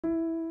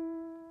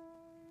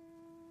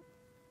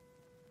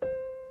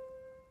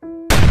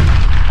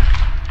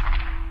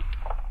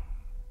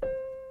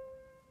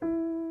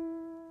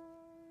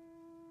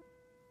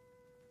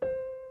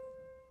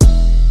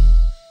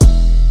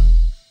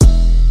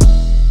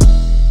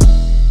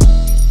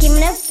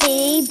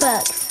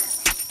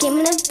VBucks. Give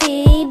me the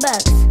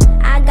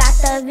VBucks. I got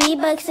the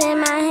VBucks in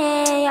my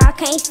hand, y'all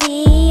can't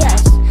see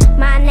us.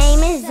 My name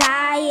is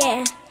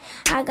Zaire.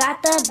 I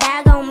got the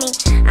bag on me.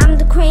 I'm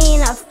the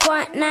queen of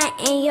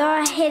Fortnite, and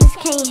your haters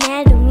can't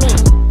handle me.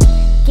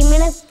 Give me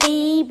the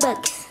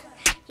VBucks.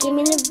 Give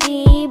me the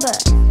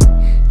VBucks.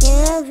 Give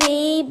me the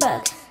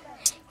VBucks.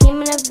 Give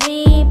me the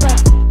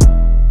VBucks.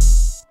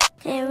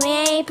 And we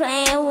ain't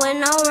playing with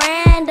no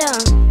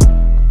random.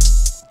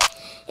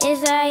 It's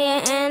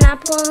Zaire and I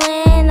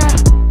pullin'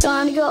 up.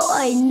 Time to go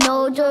like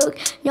no joke.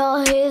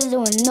 Y'all haters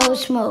doing no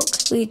smoke.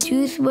 We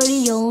too sweaty,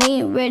 you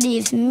ain't ready.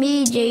 It's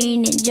me,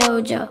 Jane, and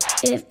JoJo.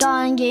 If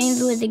starting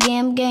games with the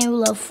game, we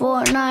love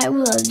Fortnite, we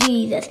love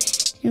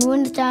Jesus. And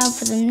when it's time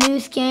for the new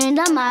skins,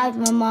 I'm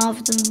asking my mom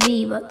for some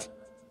VBucks.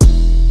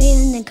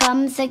 In the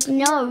comment section,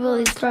 y'all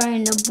really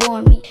starting to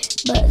bore me.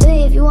 But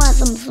hey, if you want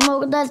some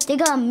smoke with us, they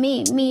gotta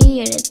meet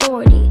me at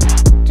authority.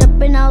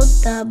 Jumping out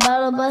the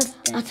battle bus,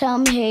 I tell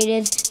me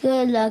haters,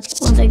 good luck.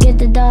 Once I get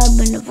the dub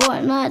in the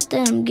Fortnite,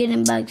 then I'm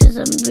getting back to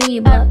some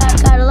VBucks.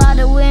 I got a lot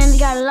of wins,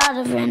 got a lot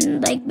of friends.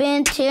 Like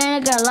Ben Tier, I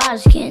got a lot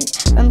of skins.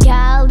 From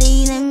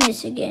Cali to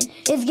Michigan,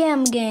 it's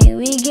Gimme Gang,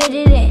 we get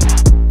it in.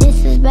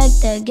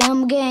 Disrespect the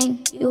Gimme Gang,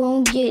 you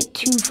won't get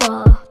too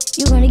far.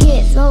 You're gonna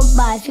get smoked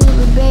by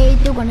super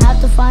braids, you're gonna have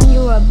to find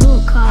your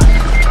blue card.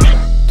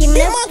 Give me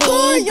the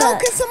VBucks. Yo,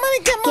 can somebody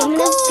get my Give me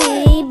the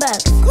card?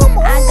 VBucks. Come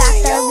on, I got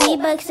the yo.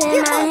 VBucks in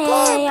Get my my hand,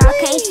 card, y'all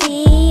can't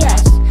see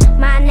us.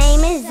 My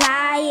name is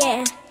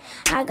Zaire.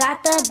 I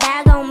got the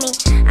bag on me.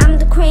 I'm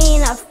the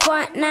queen of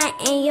Fortnite,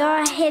 and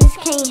your haters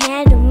can't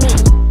handle me.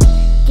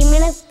 Give me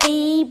the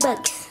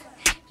VBucks.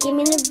 Give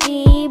me the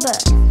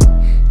VBucks.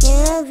 Give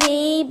me the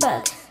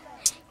VBucks.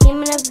 Give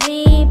me the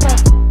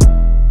VBucks.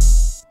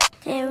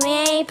 And we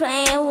ain't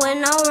playing with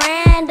no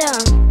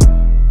random.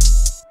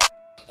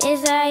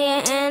 It's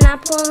Zaire and I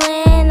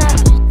pullin' up.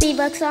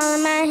 VBucks all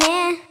in my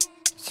hand,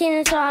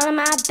 shit's all in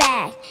my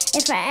bag.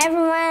 If I ever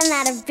run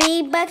out of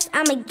VBucks,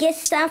 I'ma get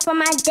some from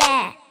my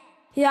dad.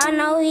 Y'all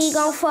know he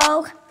gon'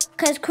 fold,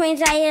 cause Queen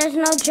Zaire is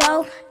no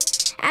joke.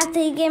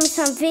 After he give me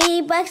some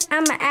VBucks,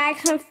 I'ma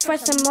ask him for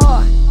some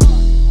more.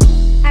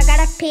 I got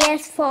a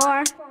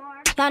PS4,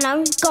 y'all know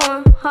we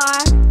going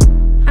hard.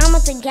 I'm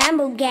with the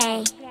Gamble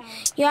Gang.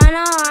 Y'all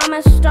know I'ma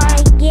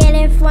start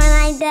getting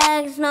Fortnite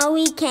dugs, no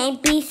we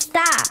can't be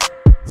stopped.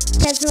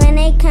 Cause when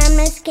they come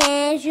to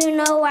scans, you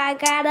know I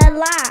got a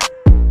lot.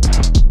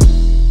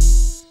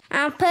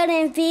 I'm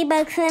putting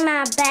VBucks in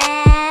my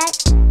bag.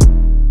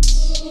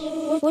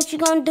 What you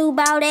gonna do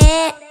about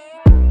it?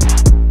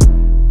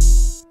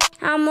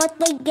 I'm with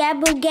the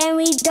Gamble Gang,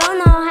 we don't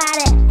know how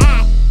to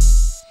act.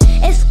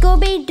 It's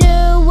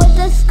Scooby-Doo with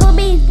the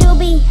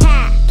Scooby-Dooby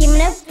hat. Give me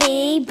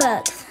the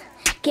VBucks.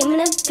 Give me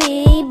the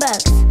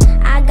VBucks.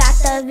 I got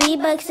the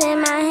VBucks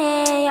in my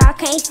hand, y'all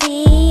can't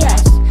see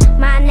us.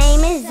 My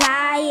name is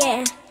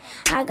Zaire.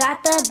 I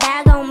got the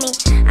bag on me.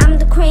 I'm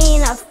the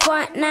queen of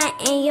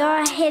Fortnite, and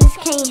your haters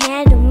can't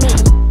handle me.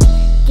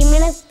 Give me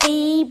the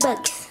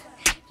VBucks.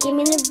 Give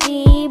me the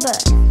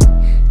VBucks.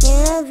 Give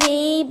me the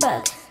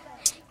VBucks.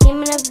 Give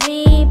me the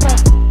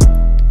VBucks.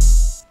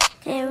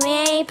 And we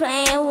ain't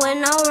playing with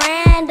no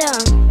random.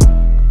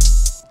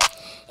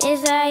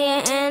 It's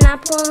Zaire and I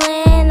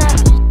pullin' up.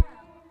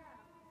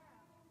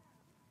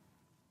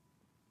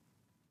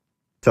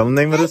 Tell them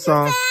the name of the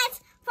song.